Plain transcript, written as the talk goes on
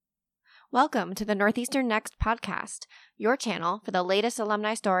Welcome to the Northeastern Next podcast, your channel for the latest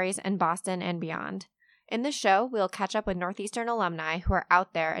alumni stories in Boston and beyond. In this show, we'll catch up with Northeastern alumni who are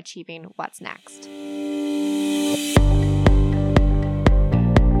out there achieving what's next.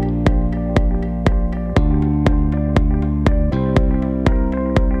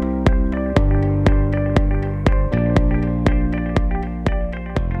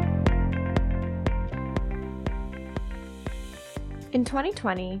 In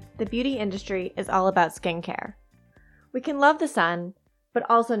 2020, the beauty industry is all about skincare. We can love the sun, but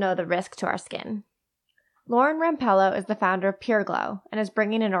also know the risk to our skin. Lauren Rampello is the founder of Pure Glow and is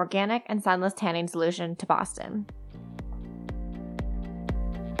bringing an organic and sunless tanning solution to Boston.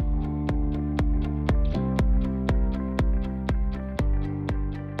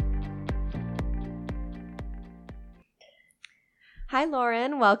 Hi,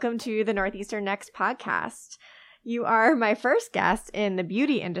 Lauren. Welcome to the Northeastern Next podcast. You are my first guest in the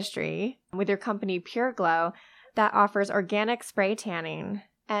beauty industry with your company Pure Glow that offers organic spray tanning.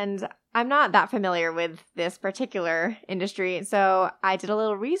 And I'm not that familiar with this particular industry, so I did a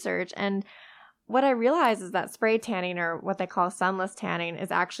little research. And what I realized is that spray tanning, or what they call sunless tanning,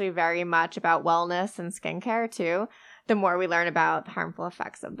 is actually very much about wellness and skincare too. The more we learn about the harmful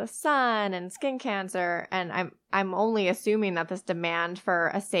effects of the sun and skin cancer, and I'm only assuming that this demand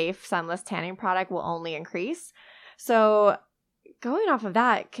for a safe sunless tanning product will only increase. So going off of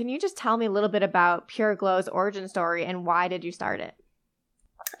that, can you just tell me a little bit about Pure Glow's origin story and why did you start it?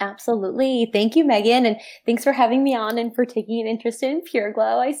 Absolutely. Thank you, Megan. And thanks for having me on and for taking an interest in Pure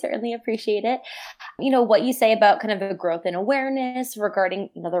Glow. I certainly appreciate it. What you say about kind of the growth in awareness regarding,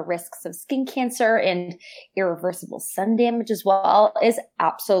 the risks of skin cancer and irreversible sun damage as well is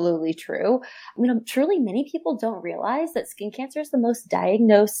absolutely true. Truly many people don't realize that skin cancer is the most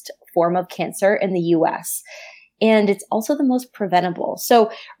diagnosed form of cancer in the US. And it's also the most preventable. So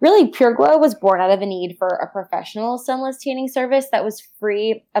really, Pure Glow was born out of a need for a professional sunless tanning service that was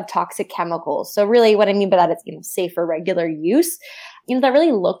free of toxic chemicals. So really what I mean by that is, safe for regular use, that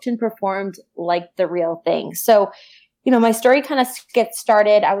really looked and performed like the real thing. So, my story kind of gets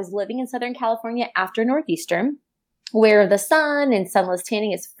started. I was living in Southern California after Northeastern, where the sun and sunless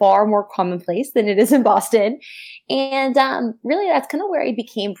tanning is far more commonplace than it is in Boston. And really, that's kind of where I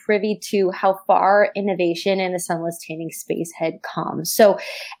became privy to how far innovation in the sunless tanning space had come. So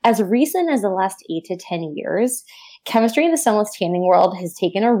as recent as the last 8 to 10 years, chemistry in the sunless tanning world has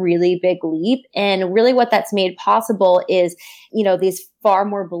taken a really big leap. And really what that's made possible is, these far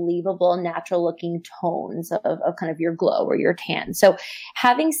more believable, natural looking tones of kind of your glow or your tan. So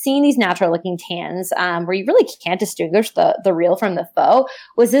having seen these natural looking tans, where you really can't distinguish the real from the faux,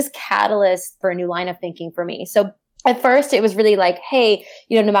 was this catalyst for a new line of thinking for me. So at first, it was really like, hey,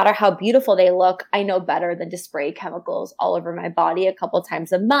 no matter how beautiful they look, I know better than to spray chemicals all over my body a couple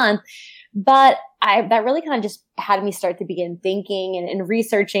times a month. But that really kind of just had me start to begin thinking and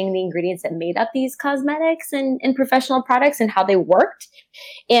researching the ingredients that made up these cosmetics and professional products and how they worked.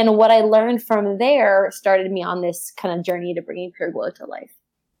 And what I learned from there started me on this kind of journey to bringing Pure Glow to life.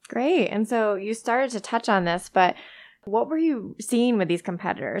 Great. And so you started to touch on this, but what were you seeing with these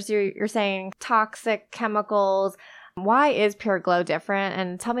competitors? You're saying toxic chemicals. Why is Pure Glow different?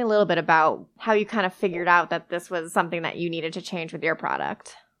 And tell me a little bit about how you kind of figured out that this was something that you needed to change with your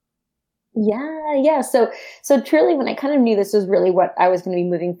product. Yeah. So truly, when I kind of knew this was really what I was going to be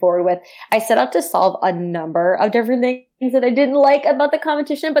moving forward with, I set out to solve a number of different things that I didn't like about the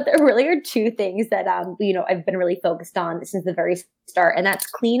competition, but there really are two things that, I've been really focused on since the very start, and that's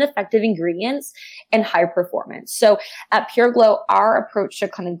clean, effective ingredients and high performance. So at Pure Glow, our approach to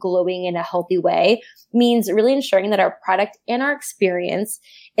kind of glowing in a healthy way means really ensuring that our product and our experience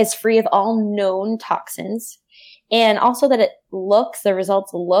is free of all known toxins, and also that the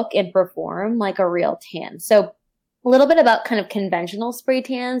results look and perform like a real tan. So a little bit about kind of conventional spray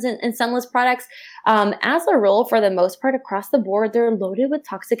tans and sunless products. As a rule, for the most part across the board, they're loaded with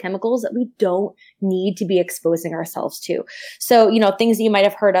toxic chemicals that we don't need to be exposing ourselves to. So, things that you might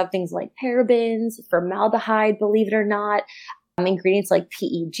have heard of, things like parabens, formaldehyde, believe it or not, ingredients like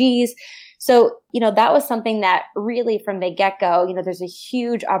PEGs. So, that was something that really from the get-go, there's a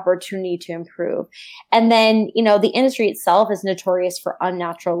huge opportunity to improve. And then, the industry itself is notorious for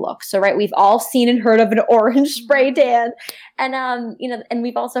unnatural looks. So, right, we've all seen and heard of an orange spray tan. And, and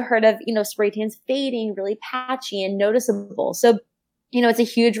we've also heard of, spray tans fading, really patchy and noticeable. So, it's a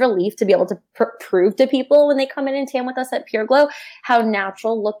huge relief to be able to prove to people when they come in and tan with us at Pure Glow how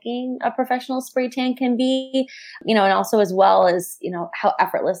natural looking a professional spray tan can be, and also as well as, how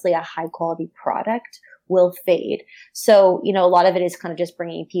effortlessly a high quality product will fade. So, a lot of it is kind of just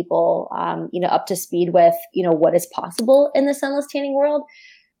bringing people, up to speed with, what is possible in the sunless tanning world.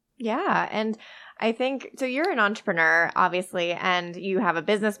 Yeah. And I think, so you're an entrepreneur, obviously, and you have a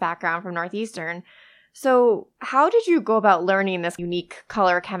business background from Northeastern. So how did you go about learning this unique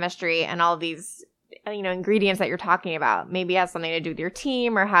color chemistry and all these, ingredients that you're talking about? Maybe it has something to do with your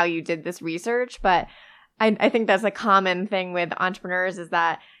team or how you did this research. But I think that's a common thing with entrepreneurs is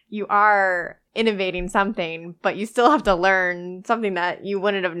that you are innovating something, but you still have to learn something that you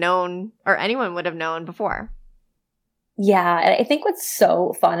wouldn't have known or anyone would have known before. Yeah. And I think what's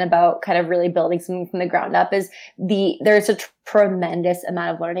so fun about kind of really building something from the ground up is there's a tremendous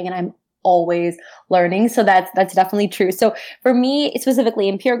amount of learning, and I'm always learning. So that's definitely true. So for me, specifically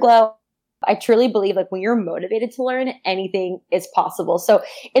in Pure Glow, I truly believe like when you're motivated to learn, anything is possible. So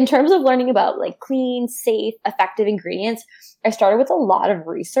in terms of learning about like clean, safe, effective ingredients, I started with a lot of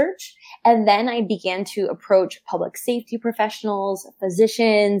research, and then I began to approach public safety professionals,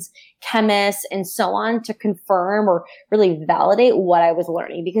 physicians, chemists, and so on to confirm or really validate what I was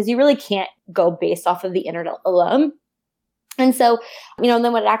learning, because you really can't go based off of the internet alone. And so, and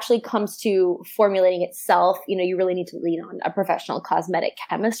then when it actually comes to formulating itself, you really need to lean on a professional cosmetic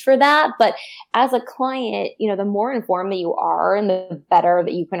chemist for that. But as a client, the more informed that you are and the better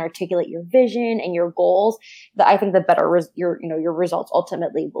that you can articulate your vision and your goals, I think the better your results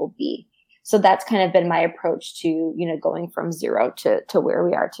ultimately will be. So that's kind of been my approach to, going from zero to where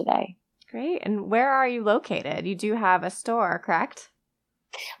we are today. Great. And where are you located? You do have a store, correct?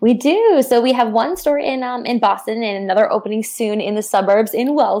 We do. So we have one store in Boston and another opening soon in the suburbs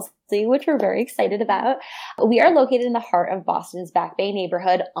in Wellesley, which we're very excited about. We are located in the heart of Boston's Back Bay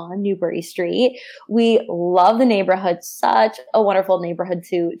neighborhood on Newbury Street. We love the neighborhood, such a wonderful neighborhood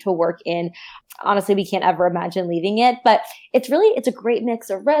to work in. Honestly, we can't ever imagine leaving it, but it's a great mix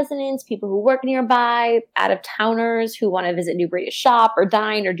of residents, people who work nearby, out-of-towners who want to visit Newbury to shop or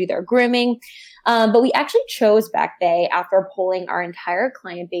dine or do their grooming. But we actually chose Back Bay after polling our entire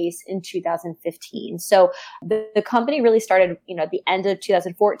client base in 2015. So the company really started, at the end of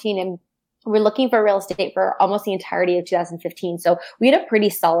 2014, and we're looking for real estate for almost the entirety of 2015. So we had a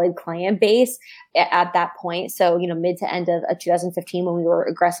pretty solid client base at that point. So, mid to end of 2015 when we were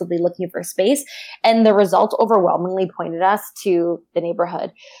aggressively looking for space, and the results overwhelmingly pointed us to the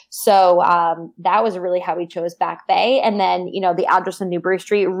neighborhood. So, that was really how we chose Back Bay. And then, the address on Newbury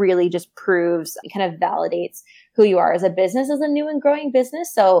Street really just proves, kind of validates who you are as a business, as a new and growing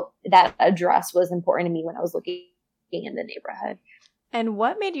business. So that address was important to me when I was looking in the neighborhood. And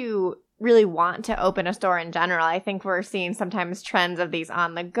what made you really want to open a store in general? I think we're seeing sometimes trends of these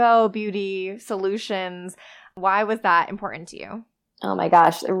on-the-go beauty solutions. Why was that important to you? Oh my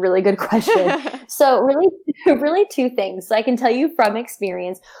gosh, a really good question. So really two things. So I can tell you from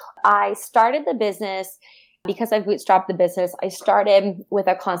experience, I started the business because I bootstrapped the business. I started with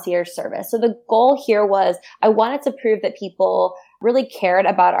a concierge service. So the goal here was I wanted to prove that people really cared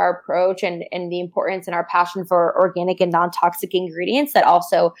about our approach and the importance and our passion for organic and non-toxic ingredients that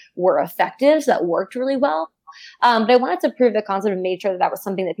also were effective, so that worked really well. But I wanted to prove the concept and made sure that was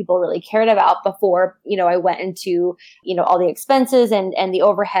something that people really cared about before, I went into, all the expenses and the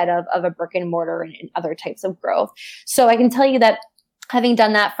overhead of a brick and mortar and other types of growth. So I can tell you that having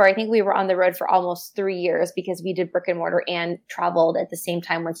done that I think we were on the road for almost 3 years because we did brick and mortar and traveled at the same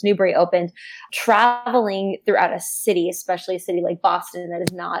time once Newbury opened. Traveling throughout a city, especially a city like Boston that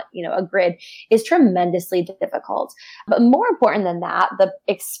is not, a grid, is tremendously difficult. But more important than that, the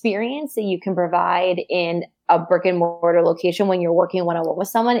experience that you can provide in a brick and mortar location when you're working one-on-one with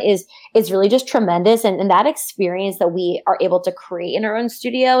someone is really just tremendous. And that experience that we are able to create in our own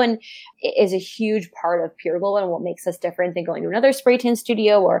studio and is a huge part of Pure Glow and what makes us different than going to another spray tan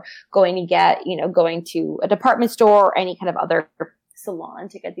studio or going to a department store or any kind of other salon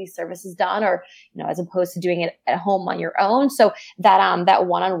to get these services done, or, as opposed to doing it at home on your own. So that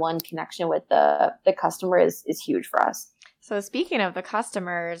one-on-one connection with the customer is huge for us. So speaking of the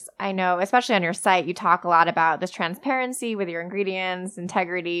customers, I know, especially on your site, you talk a lot about this transparency with your ingredients,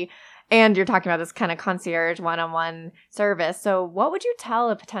 integrity, and you're talking about this kind of concierge one-on-one service. So what would you tell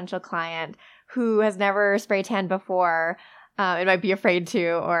a potential client who has never spray tanned before, and might be afraid to,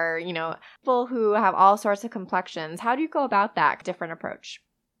 or, people who have all sorts of complexions? How do you go about that different approach?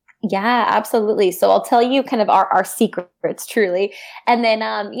 Yeah, absolutely. So I'll tell you kind of our secrets truly. And then,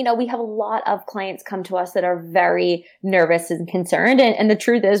 we have a lot of clients come to us that are very nervous and concerned. And the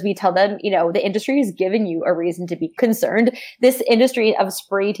truth is we tell them, the industry has given you a reason to be concerned. This industry of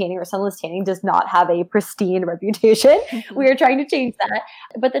spray tanning or sunless tanning does not have a pristine reputation. Mm-hmm. We are trying to change that.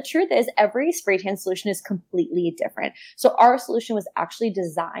 But the truth is every spray tan solution is completely different. So our solution was actually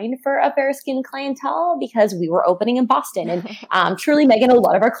designed for a fair skin clientele because we were opening in Boston. And truly, Megan, a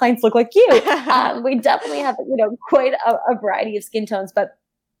lot of our clients look like you. We definitely have, quite a variety of skin tones, but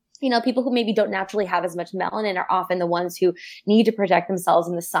People who maybe don't naturally have as much melanin are often the ones who need to protect themselves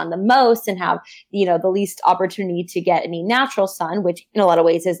in the sun the most and have, the least opportunity to get any natural sun, which in a lot of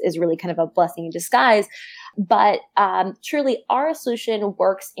ways is really kind of a blessing in disguise. But truly, our solution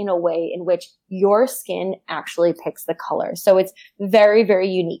works in a way in which your skin actually picks the color. So it's very, very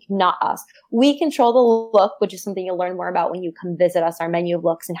unique, not us. We control the look, which is something you'll learn more about when you come visit us, our menu of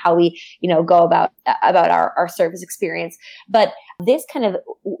looks and how we, go about our service experience. But this kind of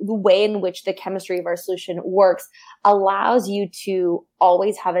way in which the chemistry of our solution works allows you to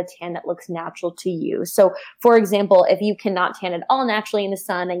always have a tan that looks natural to you. So for example, if you cannot tan at all naturally in the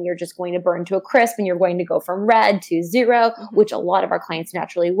sun and you're just going to burn to a crisp and you're going to go from red to zero, which a lot of our clients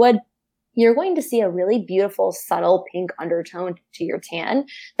naturally would, you're going to see a really beautiful, subtle pink undertone to your tan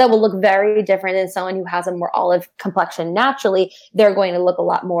that will look very different than someone who has a more olive complexion naturally. They're going to look a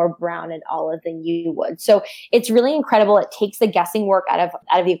lot more brown and olive than you would. So it's really incredible. It takes the guessing work out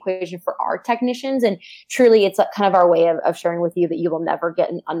of the equation for our technicians. And truly, it's kind of our way of sharing with you that you will never get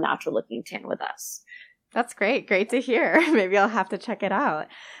an unnatural looking tan with us. That's great. Great to hear. Maybe I'll have to check it out.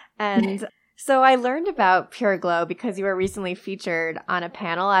 And so I learned about Pure Glow because you were recently featured on a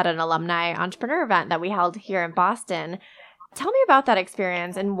panel at an alumni entrepreneur event that we held here in Boston. Tell me about that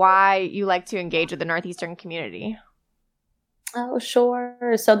experience and why you like to engage with the Northeastern community. Oh,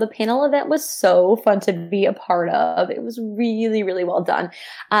 sure. So the panel event was so fun to be a part of. It was really, really well done.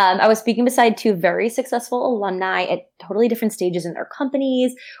 I was speaking beside two very successful alumni at totally different stages in their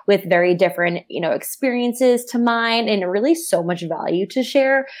companies with very different, experiences to mine and really so much value to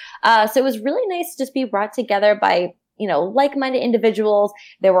share. So it was really nice to just be brought together by like-minded individuals.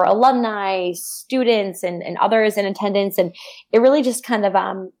 There were alumni, students, and others in attendance. And it really just kind of,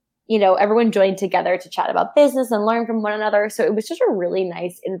 everyone joined together to chat about business and learn from one another. So it was just a really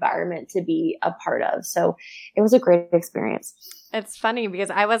nice environment to be a part of. So it was a great experience. It's funny because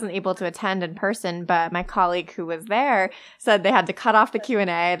I wasn't able to attend in person, but my colleague who was there said they had to cut off the Q&A,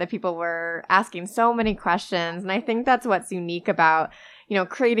 that people were asking so many questions. And I think that's what's unique about,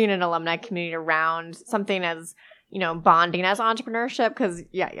 creating an alumni community around something as bonding as entrepreneurship, because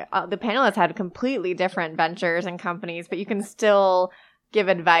the panelists had completely different ventures and companies, but you can still give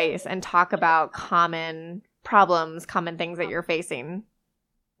advice and talk about common problems, common things that you're facing.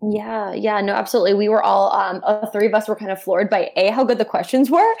 Yeah, no, absolutely. We were all, three of us were kind of floored by A, how good the questions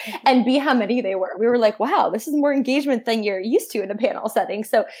were, and B, how many they were. We were like, wow, this is more engagement than you're used to in a panel setting.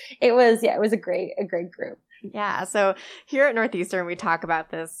 So it was a great group. Yeah. So here at Northeastern, we talk about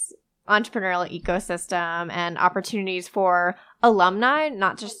this entrepreneurial ecosystem and opportunities for alumni,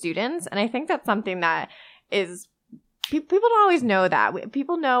 not just students. And I think that's something that is people don't always know that.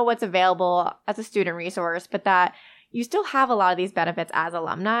 People know what's available as a student resource, but that you still have a lot of these benefits as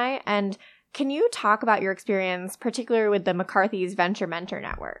alumni. And can you talk about your experience, particularly with the McCarthy's Venture Mentor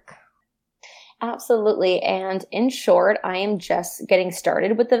Network? Absolutely. And in short, I am just getting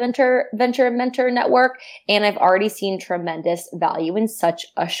started with the Venture Mentor Network, and I've already seen tremendous value in such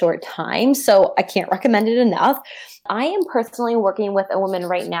a short time. So I can't recommend it enough. I am personally working with a woman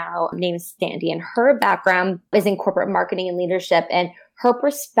right now named Sandy, and her background is in corporate marketing and leadership. And her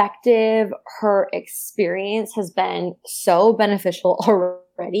perspective, her experience has been so beneficial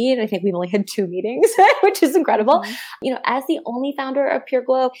already. And I think we've only had 2 meetings, which is incredible. Mm-hmm. As the only founder of Pure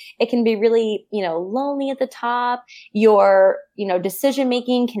Glow, it can be really, lonely at the top. Your,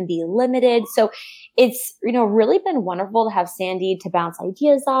 decision-making can be limited. So it's, really been wonderful to have Sandy to bounce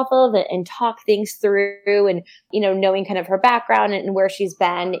ideas off of and talk things through, and, knowing kind of her background and where she's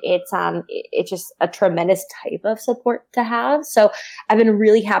been. It's just a tremendous type of support to have. So I've been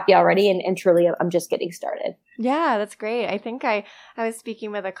really happy already, and truly I'm just getting started. Yeah, that's great. I think I was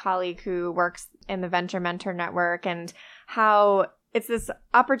speaking with a colleague who works in the Venture Mentor Network, and how it's this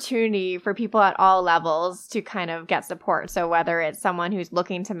opportunity for people at all levels to kind of get support. So whether it's someone who's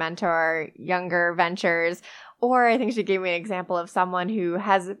looking to mentor younger ventures, or I think she gave me an example of someone who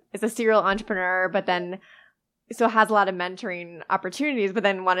is a serial entrepreneur, but then so has a lot of mentoring opportunities, but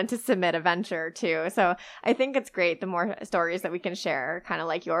then wanted to submit a venture too. So I think it's great the more stories that we can share, kind of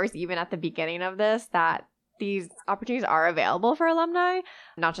like yours, even at the beginning of this, that these opportunities are available for alumni,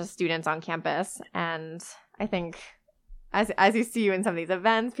 not just students on campus. And I think as you see in some of these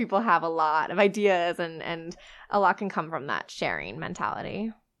events, people have a lot of ideas, and a lot can come from that sharing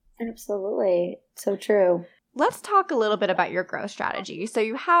mentality. Absolutely. So true. Let's talk a little bit about your growth strategy. So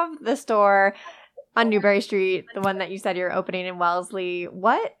you have the store on Newberry Street, the one that you said you're opening in Wellesley.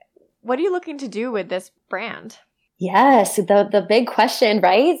 What are you looking to do with this brand? Yes, the big question,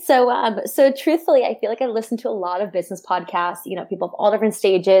 right? So truthfully, I feel like I listen to a lot of business podcasts, people of all different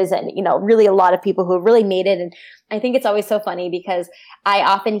stages and, really a lot of people who have really made it. And I think it's always so funny because I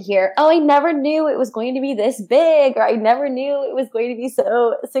often hear, oh, I never knew it was going to be this big, or I never knew it was going to be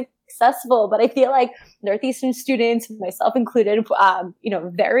so successful. But I feel like Northeastern students, myself included,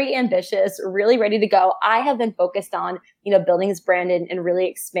 very ambitious, really ready to go. I have been focused on, building this brand and really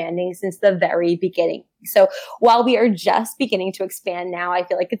expanding since the very beginning. So while we are just beginning to expand now, I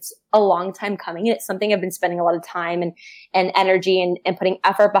feel like it's a long time coming. And it's something I've been spending a lot of time and energy and putting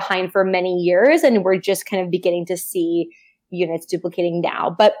effort behind for many years. And we're just kind of beginning to see units duplicating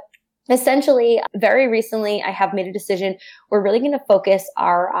now. But essentially, very recently, I have made a decision. We're really going to focus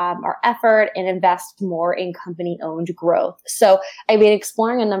our effort and invest more in company-owned growth. So I've been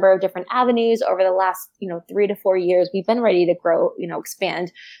exploring a number of different avenues over the last, 3 to 4 years. We've been ready to grow,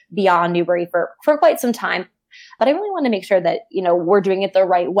 expand beyond Newbury for quite some time. But I really want to make sure that, we're doing it the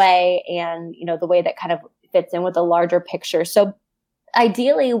right way and, the way that kind of fits in with the larger picture. So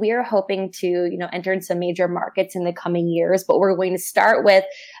ideally, we are hoping to, enter in some major markets in the coming years, but we're going to start with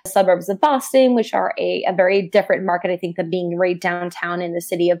the suburbs of Boston, which are a very different market, I think, than being right downtown in the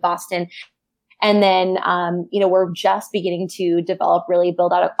city of Boston. And then, we're just beginning to really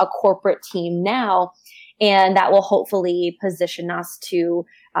build out a corporate team now. And that will hopefully position us to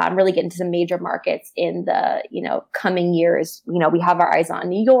really get into some major markets in the, coming years. We have our eyes on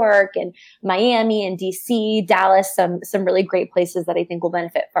New York and Miami and DC, Dallas, some really great places that I think will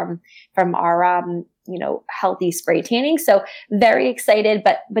benefit from our, healthy spray tanning. So very excited,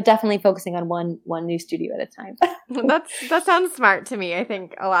 but definitely focusing on one new studio at a time. That sounds smart to me. I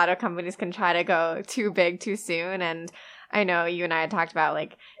think a lot of companies can try to go too big too soon. And I know you and I had talked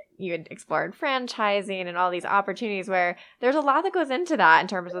about you had explored franchising and all these opportunities where there's a lot that goes into that in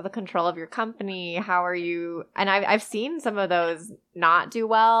terms of the control of your company. How are you? And I've seen some of those not do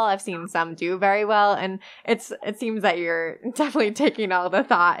well. I've seen some do very well. And it seems that you're definitely taking all the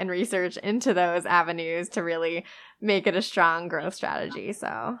thought and research into those avenues to really make it a strong growth strategy.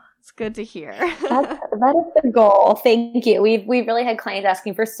 So it's good to hear. That is the goal. Thank you. We've really had clients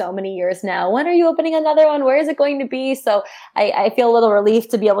asking for so many years now, when are you opening another one? Where is it going to be? So I feel a little relief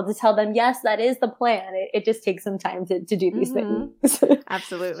to be able to tell them, yes, that is the plan. It just takes some time to do these things.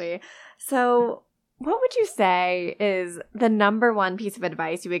 Absolutely. So what would you say is the number one piece of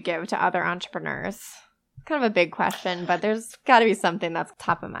advice you would give to other entrepreneurs? Kind of a big question, but there's got to be something that's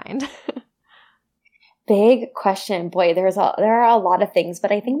top of mind. Big question. Boy, there are a lot of things,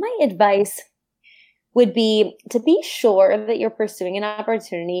 but I think my advice would be to be sure that you're pursuing an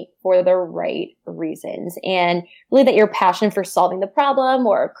opportunity for the right reasons, and really that your passion for solving the problem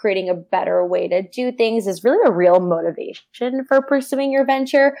or creating a better way to do things is really a real motivation for pursuing your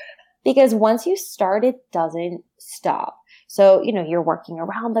venture, because once you start, it doesn't stop. So, you're working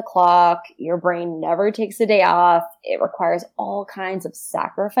around the clock, your brain never takes a day off. It requires all kinds of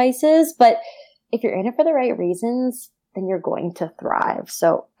sacrifices, but if you're in it for the right reasons, then you're going to thrive.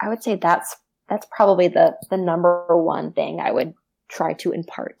 So I would say that's probably the number one thing I would try to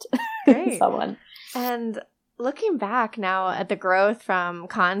impart to someone. And looking back now at the growth from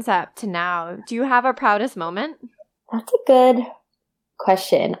concept to now, do you have a proudest moment? That's a good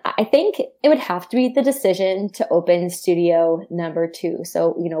question. I think it would have to be the decision to open studio number 2.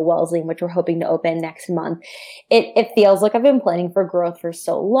 So, Wellesley, which we're hoping to open next month. It feels like I've been planning for growth for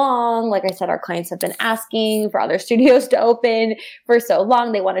so long. Like I said, our clients have been asking for other studios to open for so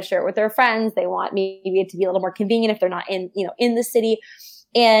long. They want to share it with their friends. They want maybe it to be a little more convenient if they're not in the city.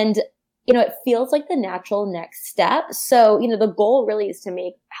 And it feels like the natural next step. So, the goal really is to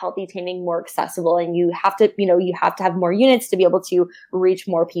make healthy tanning more accessible, and you have to have more units to be able to reach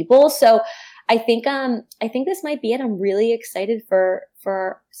more people. So I think this might be it. I'm really excited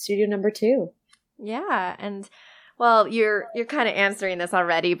for studio number 2. Yeah. And well, you're kind of answering this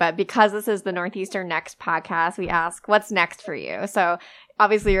already, but because this is the Northeastern Next podcast, we ask, what's next for you? So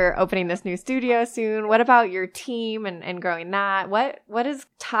obviously you're opening this new studio soon. What about your team and growing that? What is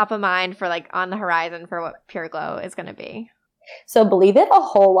top of mind for on the horizon for what Pure Glow is going to be? So believe it, a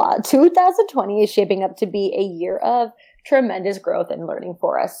whole lot. 2020 is shaping up to be a year of tremendous growth and learning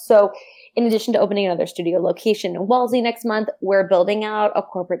for us. So in addition to opening another studio location in Wellesley next month, we're building out a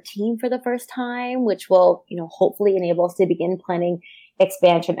corporate team for the first time, which will, hopefully enable us to begin planning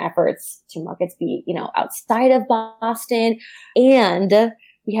expansion efforts to markets outside of Boston. And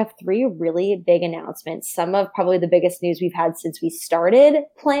we have 3 really big announcements. Some of probably the biggest news we've had since we started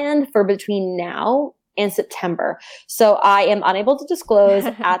planned for between now and September. So I am unable to disclose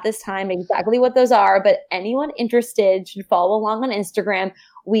at this time exactly what those are, but anyone interested should follow along on Instagram.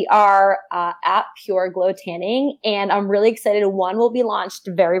 We are at Pure Glow Tanning, and I'm really excited. One will be launched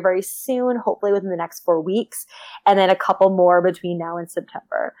very, very soon, hopefully within the next 4 weeks, and then a couple more between now and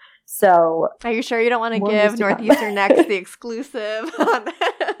September. So are you sure you don't want to give Northeastern Next the exclusive on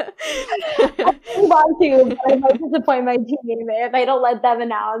I want to, but I might disappoint my team if I don't let them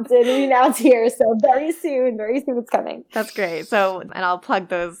announce it. We announce here. So very soon it's coming. That's great. So, and I'll plug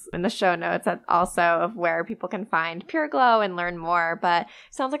those in the show notes also of where people can find Pure Glow and learn more. But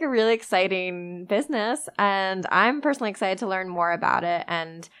it sounds like a really exciting business, and I'm personally excited to learn more about it.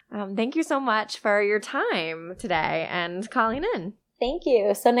 And thank you so much for your time today and calling in. Thank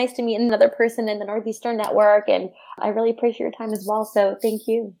you. So nice to meet another person in the Northeastern Network, and I really appreciate your time as well. So thank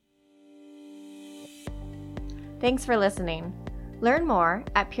you. Thanks for listening. Learn more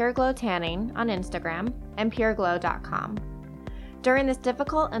at Pure Glow Tanning on Instagram and pureglow.com. During this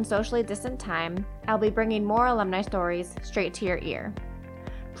difficult and socially distant time, I'll be bringing more alumni stories straight to your ear.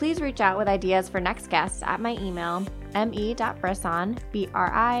 Please reach out with ideas for next guests at my email, me.brisson,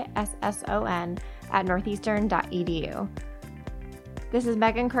 BRISSON, @northeastern.edu. This is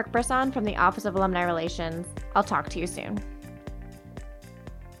Megan Kirk-Brisson from the Office of Alumni Relations. I'll talk to you soon.